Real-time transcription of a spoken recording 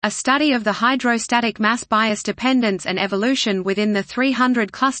A study of the hydrostatic mass bias dependence and evolution within the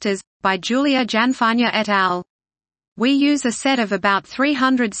 300 clusters, by Giulia Janfagna et al. We use a set of about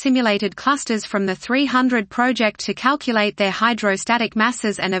 300 simulated clusters from the 300 project to calculate their hydrostatic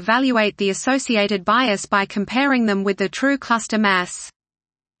masses and evaluate the associated bias by comparing them with the true cluster mass.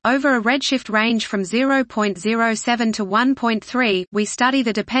 Over a redshift range from 0.07 to 1.3, we study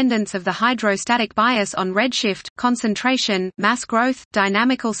the dependence of the hydrostatic bias on redshift, concentration, mass growth,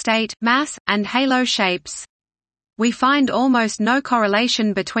 dynamical state, mass, and halo shapes. We find almost no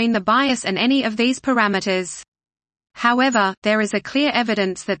correlation between the bias and any of these parameters. However, there is a clear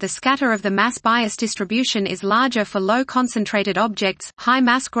evidence that the scatter of the mass bias distribution is larger for low concentrated objects, high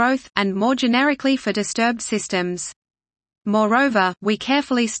mass growth, and more generically for disturbed systems. Moreover, we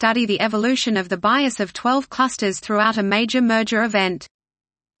carefully study the evolution of the bias of 12 clusters throughout a major merger event.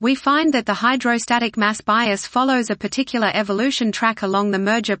 We find that the hydrostatic mass bias follows a particular evolution track along the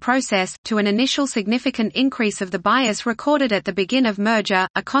merger process, to an initial significant increase of the bias recorded at the begin of merger,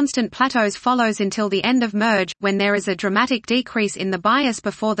 a constant plateaus follows until the end of merge, when there is a dramatic decrease in the bias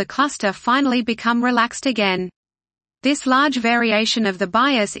before the cluster finally become relaxed again. This large variation of the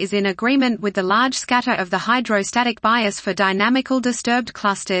bias is in agreement with the large scatter of the hydrostatic bias for dynamical disturbed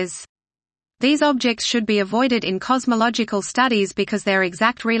clusters. These objects should be avoided in cosmological studies because their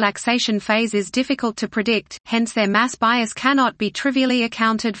exact relaxation phase is difficult to predict, hence their mass bias cannot be trivially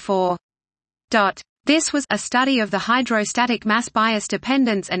accounted for. This was a study of the hydrostatic mass bias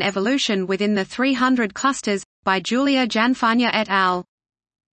dependence and evolution within the 300 clusters, by Giulia Janfagna et al.